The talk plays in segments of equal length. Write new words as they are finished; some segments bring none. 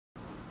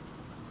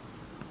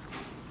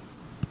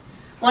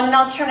Want an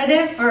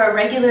alternative for a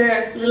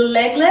regular little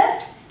leg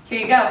lift? Here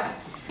you go.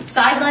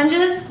 Side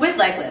lunges with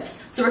leg lifts.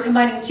 So we're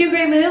combining two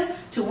great moves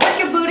to work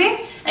your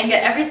booty and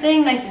get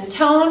everything nice and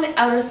toned,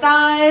 outer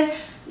thighs,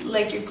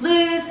 like your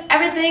glutes,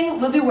 everything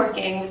will be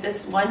working with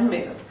this one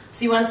move.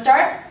 So you want to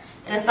start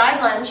in a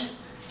side lunge.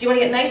 So you want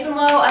to get nice and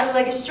low, other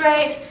leg is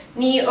straight,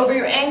 knee over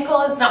your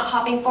ankle, it's not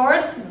popping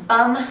forward,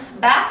 bum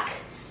back,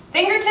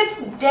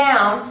 fingertips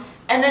down,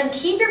 and then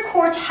keep your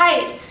core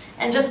tight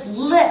and just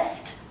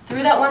lift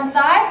through that one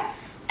side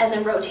and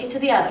then rotate to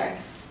the other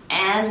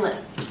and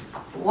lift.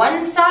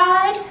 One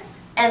side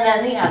and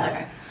then the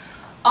other.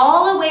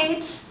 All the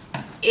weight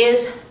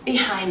is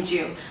behind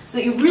you so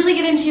that you really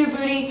get into your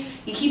booty.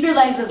 You keep your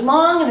legs as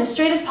long and as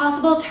straight as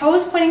possible,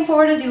 toes pointing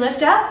forward as you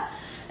lift up,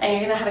 and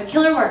you're going to have a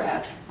killer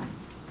workout.